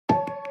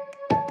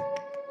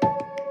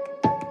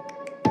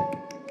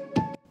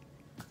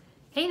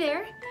Hey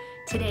there!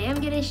 Today I'm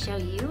going to show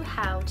you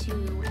how to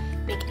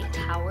make a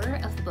tower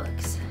of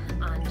books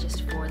on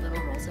just 4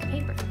 little rolls of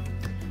paper.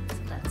 So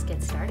let's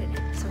get started.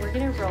 So we're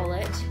going to roll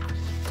it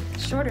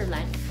shorter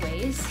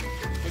lengthways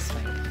this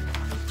way.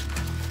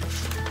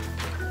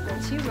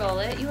 Once you roll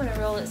it, you want to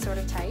roll it sort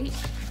of tight.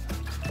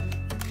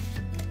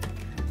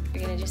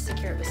 You're going to just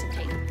secure it with some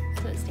tape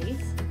so it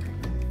stays.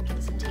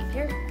 Get some tape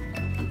here.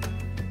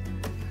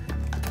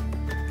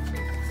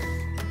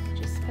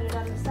 Just put it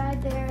on the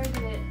side there.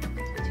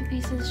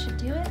 Pieces should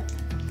do it,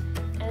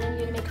 and then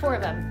you're going to make 4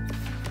 of them.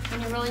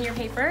 When you're rolling your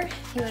paper,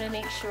 you want to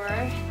make sure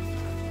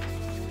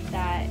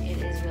that it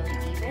is really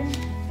even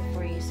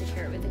before you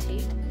secure it with the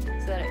tape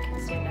so that it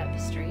can stand up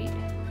straight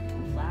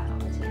and flat on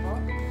the table.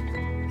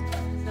 So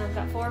now I've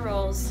got 4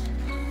 rolls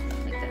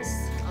like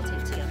this, all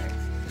taped together.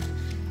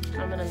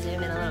 I'm going to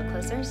zoom in a little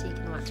closer so you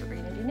can watch what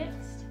we're going to do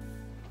next.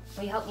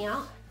 Will you help me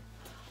out?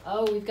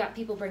 Oh, we've got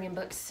people bringing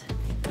books.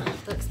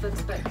 Books.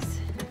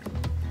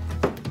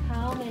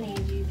 How many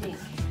do you think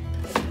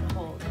it's going to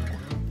hold?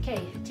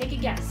 Okay, take a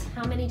guess.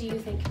 How many do you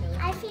think, Millie?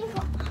 I think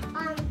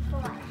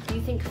 4. Do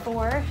you think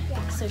 4?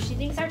 Yeah. So she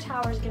thinks our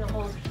tower is going to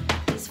hold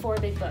these 4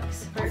 big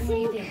books. Martin, what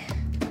do you think?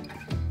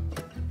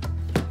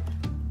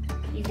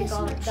 You think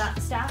all of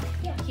that stack?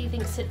 Yeah. He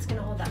thinks it's going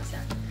to hold that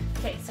stack.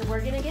 Okay, so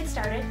we're going to get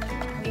started.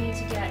 We need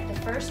to get the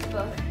first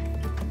book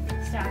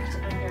stacked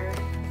under,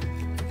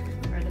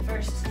 or the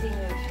first thing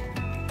of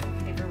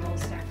paper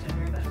rolls stacked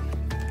under a book.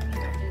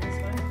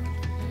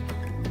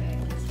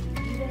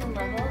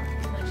 Level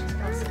as much as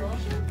possible.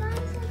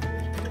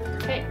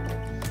 Okay,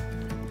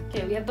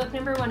 we have book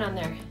number 1 on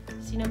there.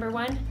 See number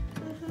 1?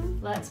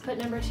 Mm-hmm. Let's put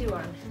number 2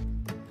 on.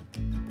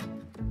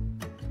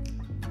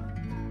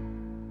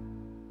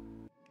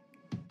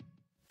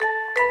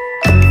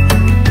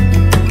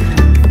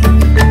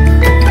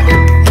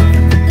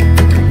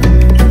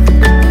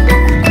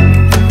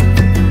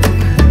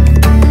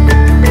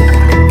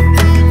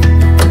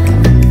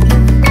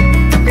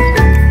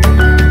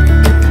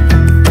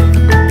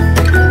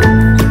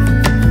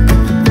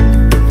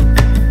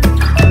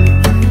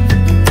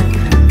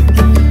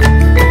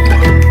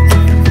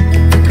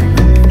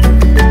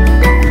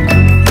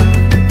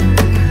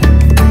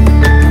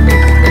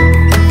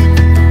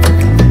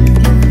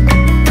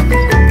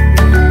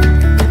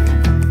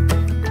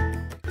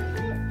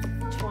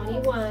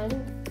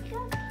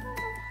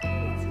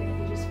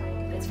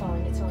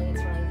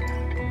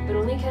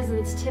 Because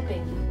it's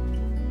tipping.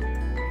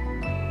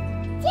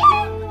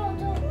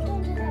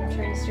 Don't do that. I'm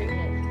trying to straighten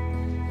it.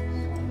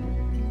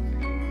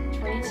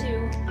 22.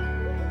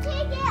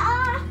 Take it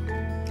off.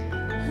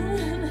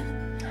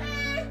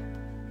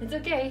 It's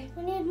okay.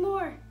 We need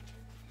more.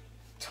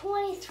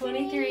 23.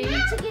 23. To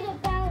get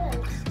it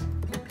balanced.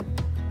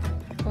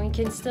 We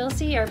can still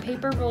see our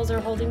paper rolls are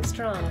holding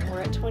strong.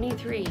 We're at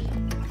 23.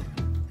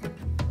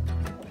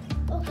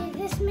 Okay,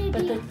 this may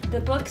But be. the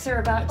books are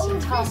about to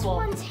topple.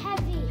 This one's heavy.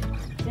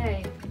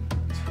 Okay,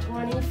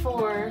 24.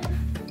 4.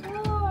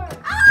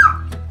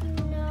 Ah!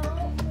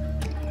 No.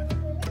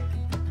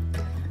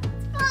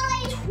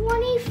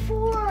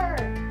 24.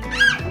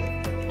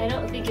 I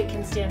don't think it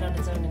can stand on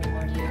its own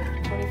anymore, do you?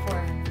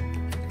 24.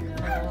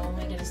 Oh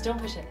my goodness, don't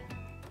push it.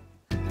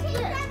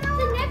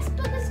 The next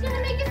book is going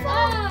to make it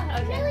fall. Ah,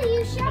 okay. Really,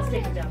 you showed Let's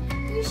take it. it down.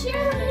 You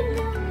showed it.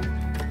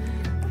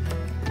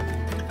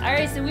 All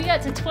right, so we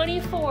got to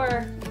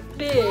 24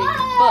 big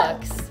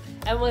books.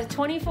 And with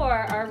 24,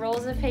 our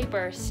rolls of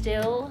paper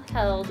still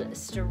held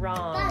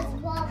strong. That's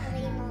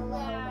wobbly,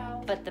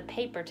 Wow. But the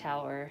paper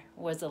tower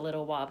was a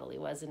little wobbly,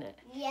 wasn't it?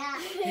 Yeah,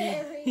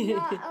 very,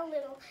 not a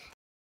little.